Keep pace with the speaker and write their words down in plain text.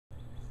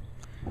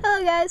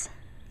Hello guys.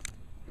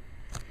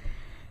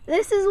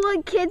 This is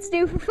what kids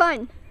do for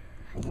fun.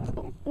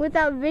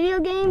 Without video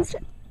games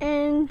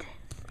and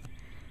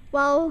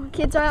while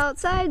kids are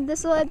outside, this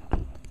is what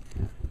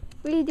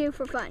we do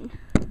for fun.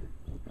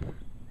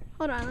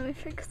 Hold on, let me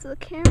fix the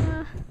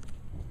camera.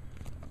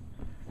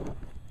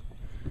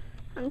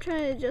 I'm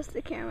trying to adjust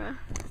the camera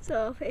so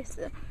I'll face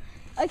it.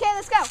 Okay,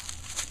 let's go.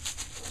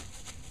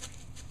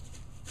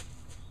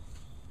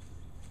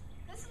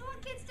 This is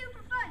what kids do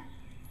for fun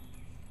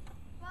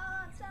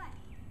while outside.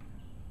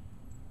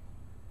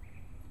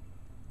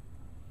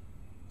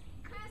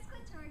 Chris,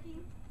 quit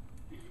twerking.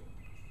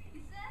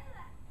 You said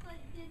that's what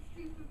kids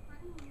do for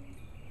fun when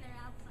they're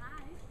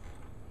outside.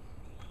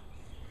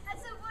 I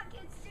said what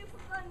kids do for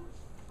fun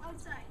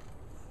outside.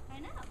 I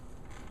know.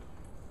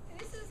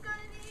 This is going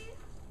to be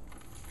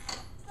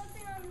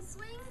something on the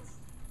swings.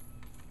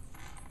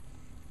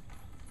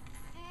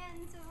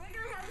 And so we're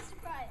going to have a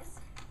surprise.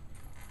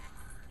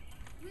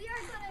 We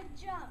are going to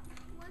jump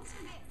once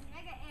we get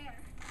mega air.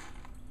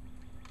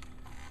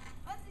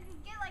 Once we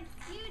get like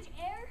huge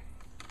air,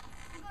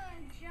 we're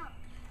going to jump.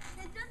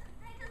 It doesn't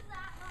take us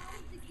that long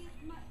to get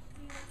much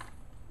air.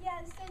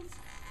 Yeah, since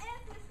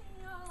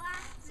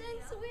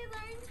we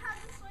learned how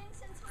to swing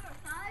since we were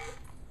 5.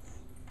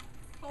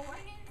 4?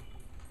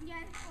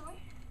 Yeah, 4.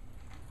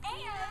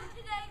 And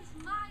today's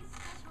my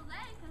special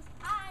day because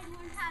I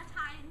learned how to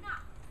tie a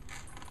knot.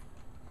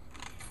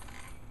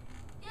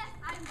 Yes,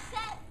 I'm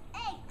set.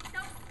 Hey,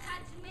 don't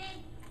touch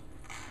me.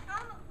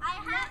 I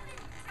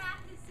haven't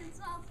practiced since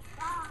I was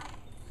 5.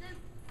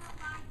 Since for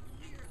 5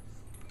 years.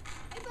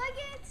 If I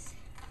get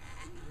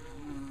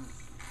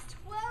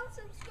 12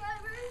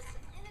 subscribers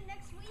in the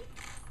next week,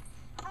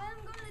 I'm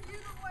going to do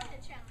the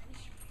Warhead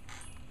Challenge.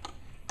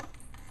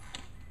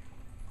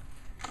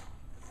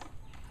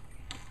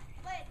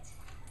 But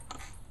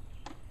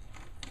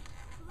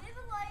leave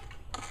a like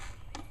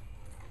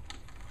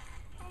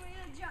and we're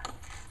going to jump.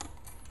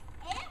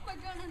 And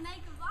we're going to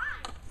make a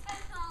vine.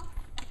 That's all.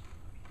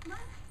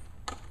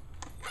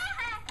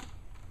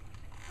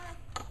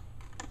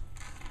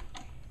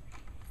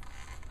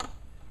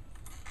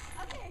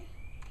 Okay.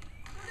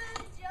 We're going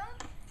to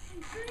jump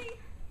in 3.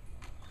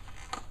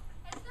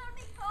 It's going to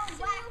be called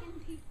whacking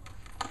people.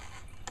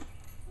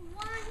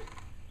 1.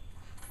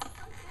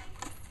 Okay.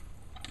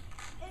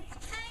 It's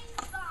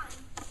Kane's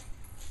vine.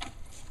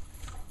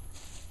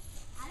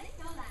 I didn't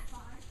go that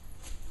far.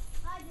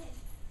 I did.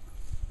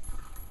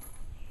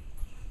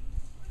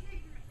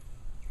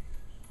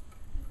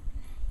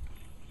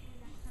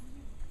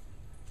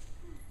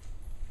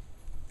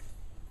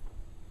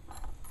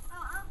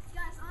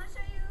 Guys, I want to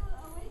show you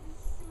a way to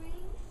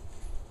swing.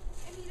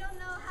 If you don't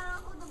know how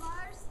to hold the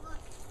bars, look.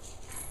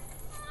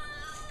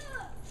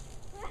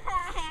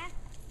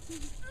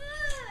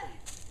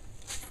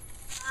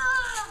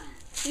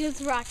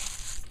 Use rock.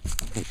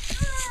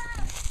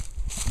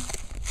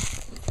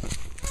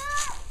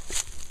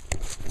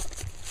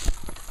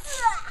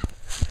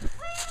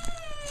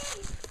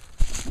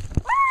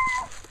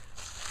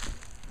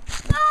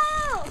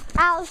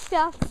 Alice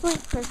fell asleep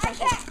for a I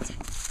second. can't.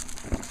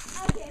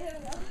 Okay, here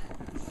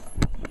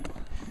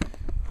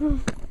we go.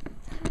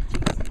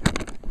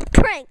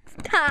 Prank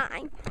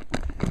time.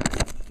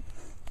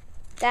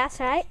 That's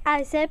right.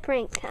 I said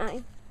prank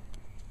time.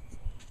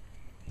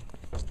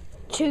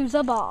 Choose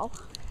a ball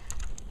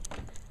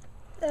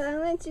I'm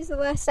going to choose the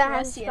last that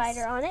has a rustiest.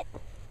 spider on it.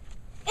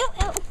 Ew,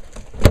 ew.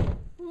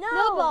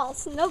 No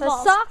balls. No The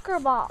balls. soccer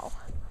ball,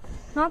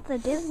 not the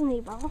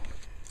Disney ball.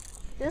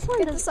 This one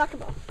Get the does. soccer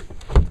ball.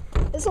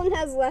 This one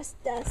has less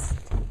dust.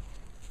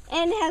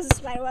 And it has a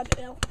spider web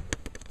bill.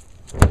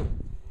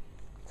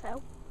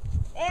 So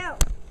Ew.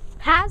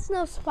 has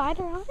no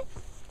spider on it.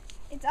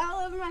 It's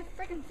all over my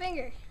freaking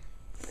finger.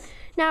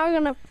 Now we're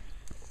gonna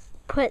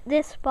put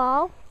this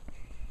ball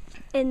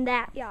in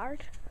that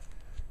yard.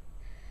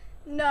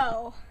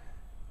 No.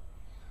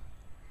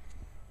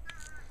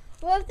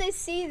 What if they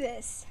see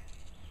this?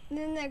 And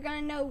then they're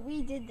going to know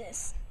we did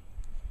this.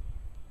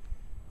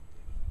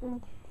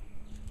 Mm.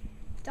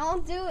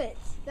 Don't do it.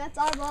 That's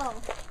our ball.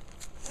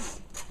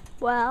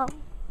 Well,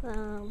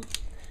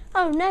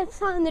 oh, next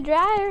time the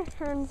dryer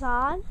turns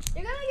on,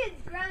 You're going to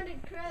get grounded,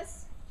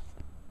 Chris.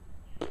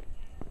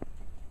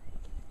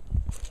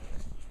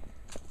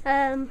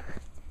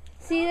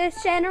 see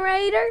this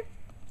generator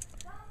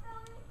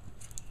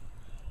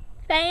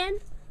fan?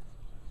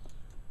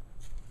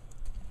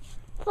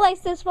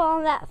 Place this ball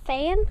on that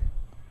fan.